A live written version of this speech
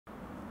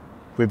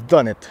We've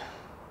done it.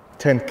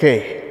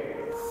 10K.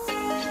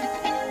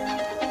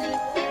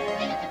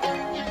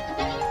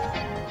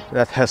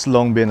 That has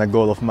long been a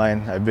goal of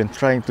mine. I've been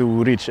trying to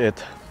reach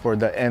it for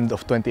the end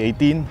of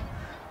 2018,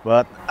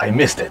 but I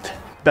missed it.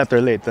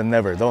 Better late than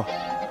never though.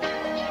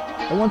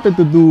 I wanted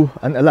to do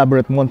an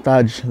elaborate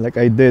montage like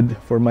I did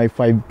for my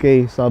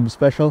 5K sub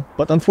special,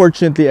 but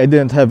unfortunately I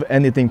didn't have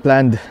anything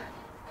planned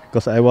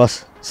because I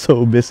was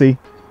so busy.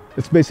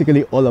 It's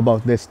basically all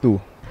about this too.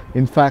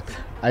 In fact,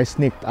 I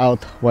sneaked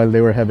out while they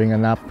were having a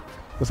nap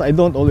because I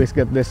don't always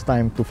get this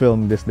time to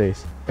film these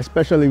days,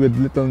 especially with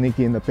little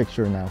Nikki in the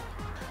picture now.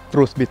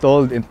 Truth be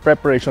told, in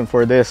preparation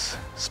for this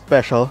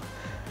special,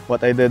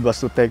 what I did was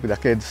to take the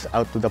kids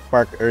out to the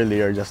park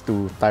earlier just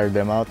to tire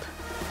them out.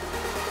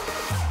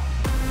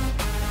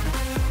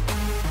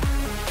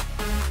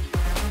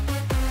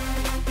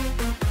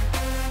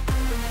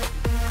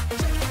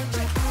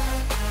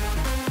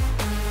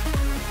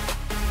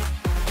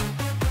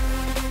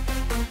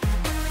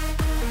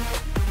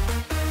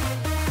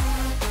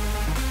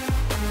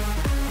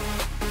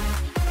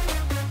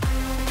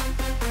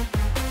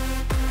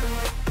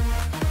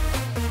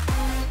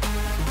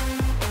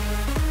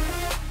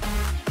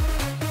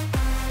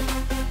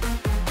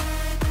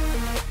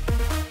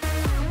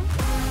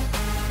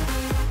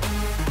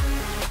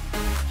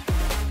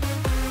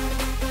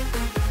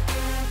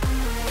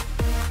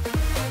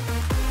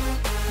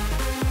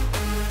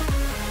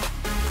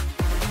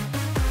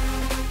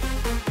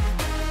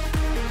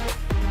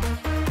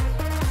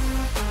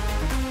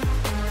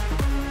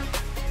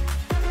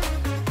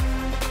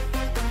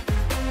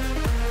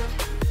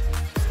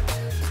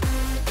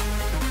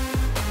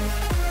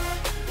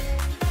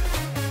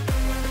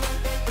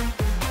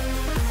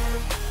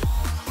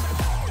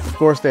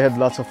 Of course, they had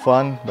lots of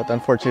fun, but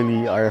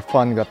unfortunately our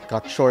fun got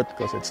cut short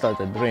because it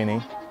started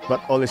raining. But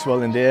all is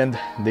well in the end.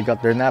 They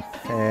got their nap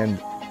and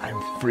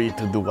I'm free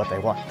to do what I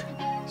want.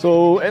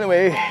 So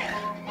anyway,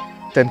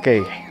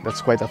 10K,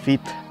 that's quite a feat.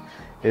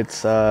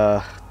 It's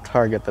a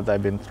target that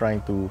I've been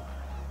trying to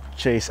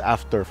chase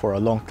after for a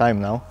long time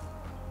now.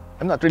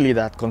 I'm not really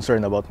that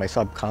concerned about my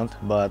sub count,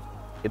 but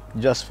it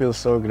just feels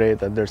so great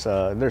that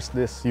there's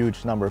this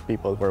huge number of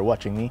people who are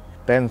watching me.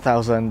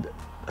 10,000,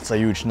 that's a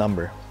huge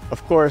number.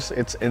 Of course,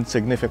 it's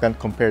insignificant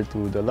compared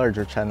to the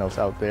larger channels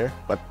out there,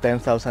 but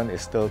 10,000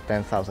 is still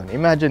 10,000.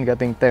 Imagine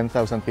getting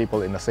 10,000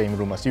 people in the same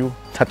room as you.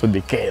 That would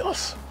be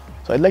chaos.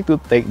 So I'd like to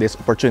take this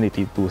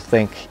opportunity to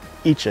thank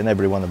each and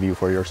every one of you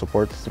for your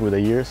support through the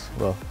years.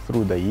 Well,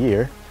 through the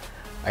year.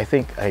 I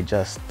think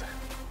this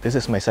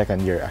is my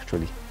second year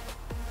actually.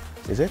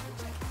 Is it?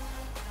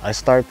 I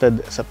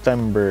started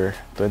September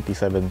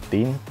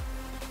 2017.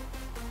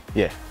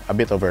 Yeah, a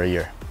bit over a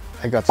year.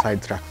 I got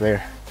sidetracked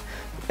there.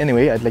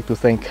 Anyway, I'd like to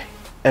thank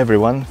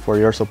everyone for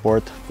your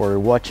support, for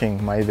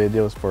watching my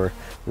videos, for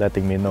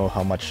letting me know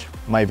how much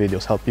my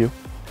videos help you.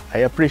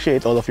 I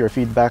appreciate all of your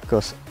feedback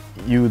because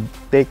you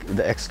take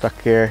the extra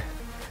care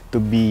to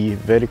be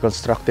very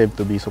constructive,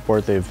 to be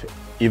supportive,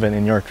 even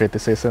in your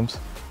criticisms.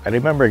 I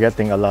remember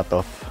getting a lot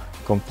of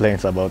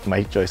complaints about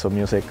my choice of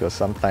music because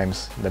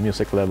sometimes the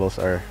music levels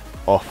are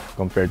off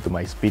compared to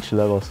my speech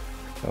levels.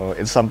 So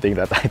it's something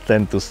that I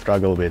tend to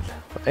struggle with.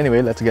 But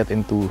anyway, let's get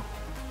into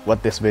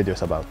what this video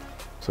is about.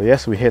 So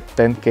yes, we hit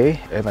 10K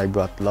and I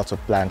got lots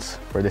of plans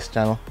for this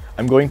channel.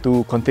 I'm going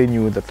to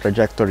continue the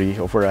trajectory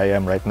of where I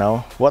am right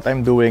now. What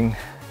I'm doing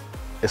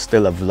is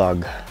still a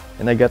vlog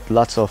and I get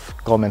lots of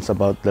comments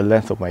about the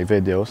length of my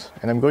videos,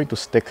 and I'm going to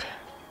stick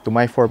to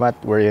my format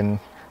wherein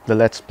the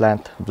Let's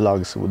Plant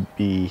vlogs would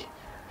be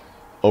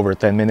over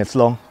 10 minutes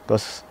long,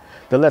 because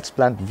the Let's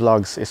Plant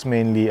vlogs is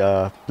mainly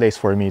a place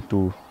for me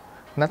to,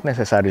 not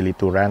necessarily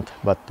to rant,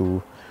 but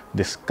to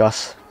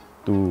discuss,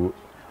 to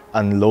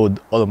unload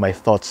all of my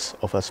thoughts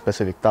of a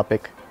specific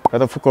topic.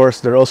 But of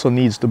course, there also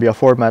needs to be a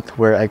format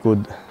where I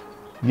could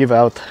give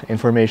out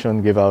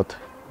information, give out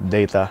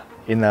data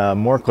in a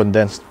more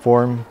condensed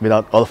form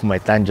without all of my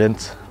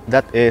tangents.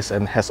 That is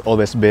and has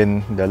always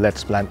been the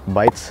Let's Plant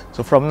Bites.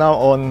 So from now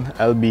on,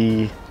 I'll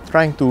be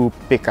trying to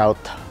pick out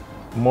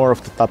more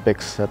of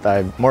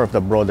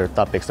the broader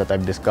topics that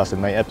I've discussed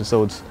in my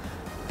episodes,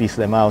 piece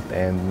them out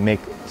and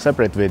make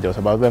separate videos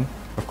about them.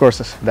 Of course,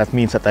 that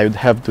means that I would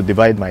have to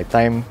divide my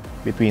time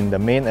between the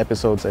main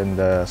episodes and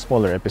the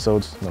smaller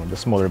episodes, the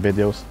smaller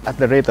videos. At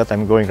the rate that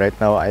I'm going right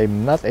now,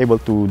 I'm not able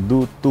to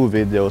do 2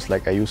 videos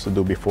like I used to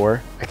do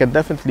before. I can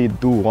definitely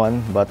do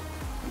 1, but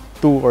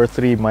 2 or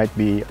 3 might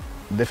be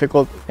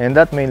difficult. And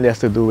that mainly has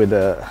to do with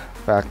the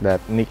fact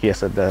that Nikki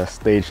is at the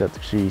stage that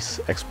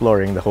she's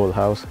exploring the whole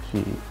house.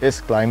 She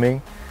is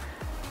climbing.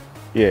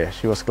 Yeah,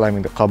 she was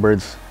climbing the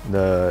cupboards,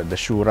 the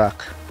shoe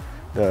rack,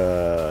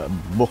 the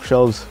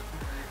bookshelves,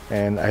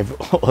 and I've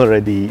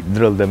already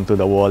drilled them to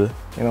the wall.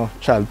 You know,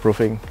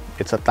 child-proofing,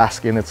 it's a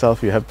task in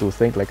itself. You have to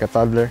think like a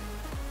toddler,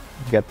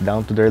 get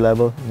down to their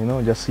level, you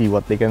know, just see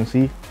what they can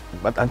see.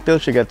 But until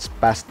she gets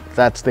past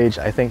that stage,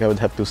 I think I would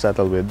have to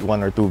settle with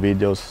 1 or 2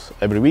 videos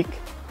every week.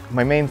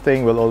 My main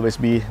thing will always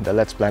be the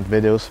Let's Plant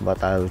videos,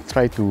 but I'll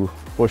try to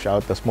push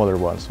out the smaller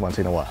ones once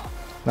in a while.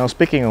 Now,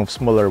 speaking of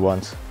smaller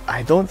ones,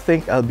 I don't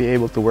think I'll be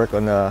able to work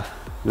on a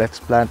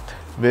Let's Plant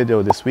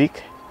video this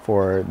week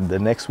for the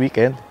next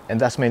weekend, and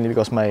that's mainly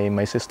because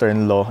my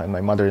sister-in-law and my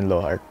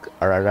mother-in-law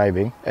are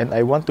arriving, and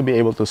I want to be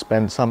able to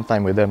spend some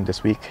time with them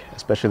this week,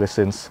 especially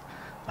since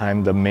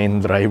I'm the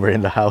main driver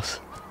in the house.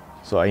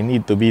 So I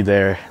need to be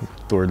there,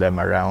 tour them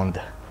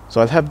around.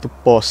 So I'll have to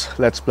pause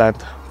Let's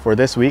Plant for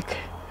this week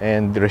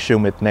and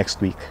resume it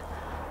next week.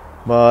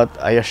 But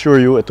I assure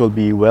you it will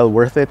be well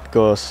worth it,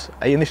 because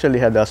I initially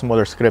had a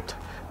smaller script,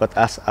 but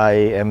as I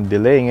am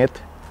delaying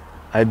it,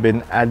 I've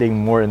been adding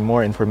more and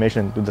more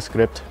information to the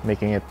script,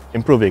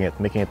 improving it,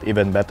 making it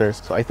even better.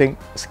 So I think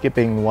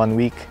skipping 1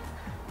 week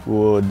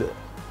would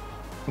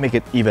make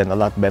it even a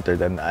lot better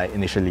than I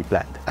initially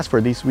planned. As for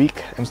this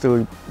week, I'm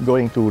still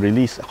going to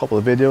release a couple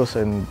of videos,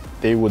 and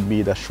they would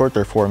be the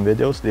shorter form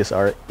videos. These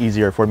are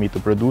easier for me to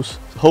produce.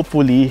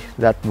 Hopefully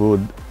that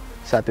would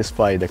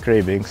satisfy the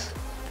cravings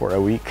for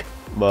a week.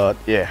 But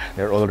yeah,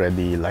 they're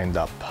already lined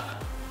up.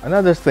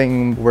 Another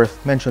thing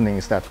worth mentioning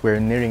is that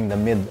we're nearing the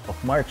mid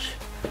of March,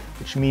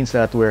 which means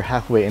that we're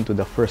halfway into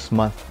the first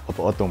month of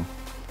autumn,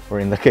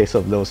 or in the case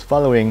of those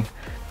following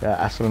the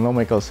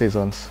astronomical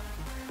seasons,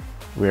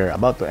 we're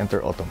about to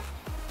enter autumn.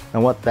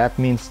 And what that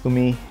means to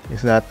me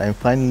is that I'm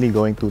finally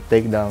going to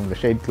take down the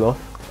shade cloth,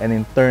 and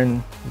in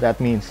turn that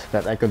means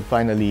that I could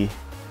finally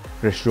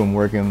resume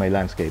working on my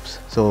landscapes.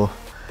 So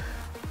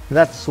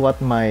that's what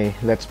my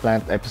Let's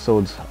Plant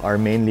episodes are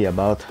mainly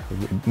about,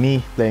 with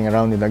me playing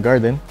around in the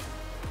garden.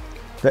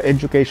 The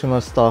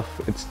educational stuff,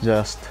 it's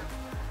just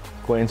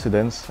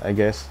coincidence, I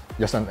guess,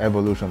 just an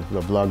evolution of the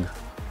vlog.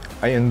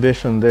 I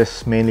envision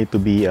this mainly to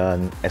be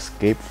an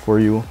escape for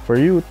you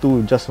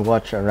to just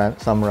watch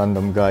some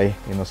random guy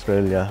in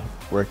Australia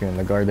working in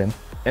the garden,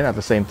 and at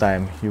the same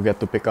time you get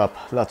to pick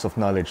up lots of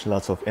knowledge,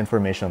 lots of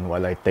information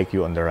while I take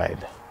you on the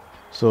ride.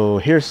 So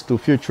here's to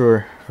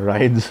future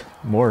rides,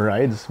 more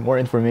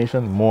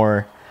information,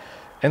 more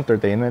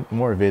entertainment,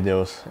 more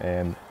videos,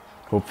 and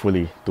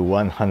hopefully to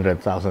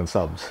 100,000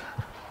 subs.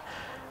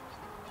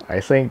 I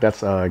think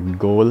that's a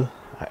goal,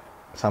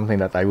 something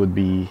that I would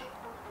be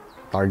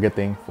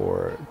targeting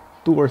for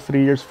 2 or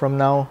 3 years from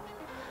now.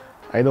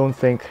 I don't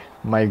think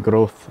my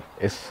growth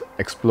is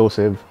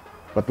explosive,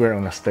 but we're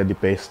on a steady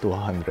pace to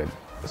 100.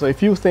 So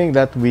if you think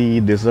that we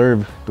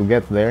deserve to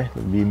get there, to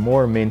be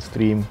more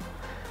mainstream,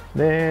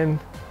 then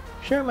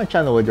share my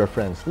channel with your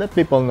friends. Let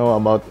people know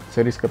about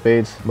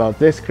Cerriscapades, about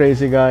this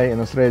crazy guy in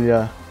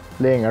Australia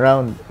playing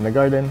around in the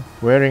garden,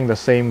 wearing the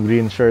same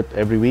green shirt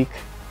every week.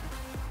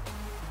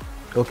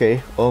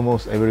 Okay,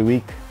 almost every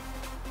week.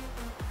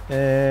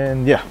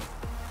 And yeah,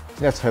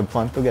 let's have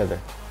fun together.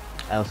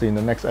 I'll see you in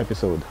the next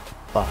episode.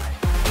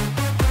 Bye.